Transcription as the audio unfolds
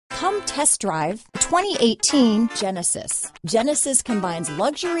Come test drive 2018 Genesis. Genesis combines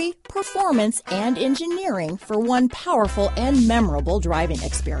luxury, performance, and engineering for one powerful and memorable driving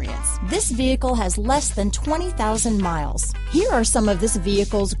experience. This vehicle has less than 20,000 miles. Here are some of this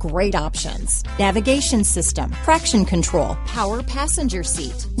vehicle's great options: navigation system, traction control, power passenger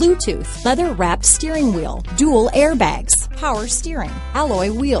seat, Bluetooth, leather-wrapped steering wheel, dual airbags, power steering,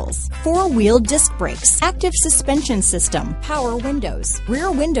 alloy wheels, four-wheel disc brakes, active suspension system, power windows,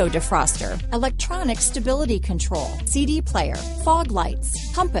 rear window defroster, electronic stability control, CD player, fog lights,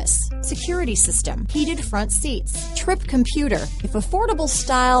 compass, security system, heated front seats, trip computer. If affordable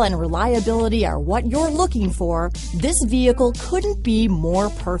style and reliability are what you're looking for, this vehicle couldn't be more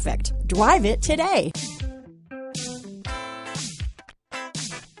perfect. Drive it today.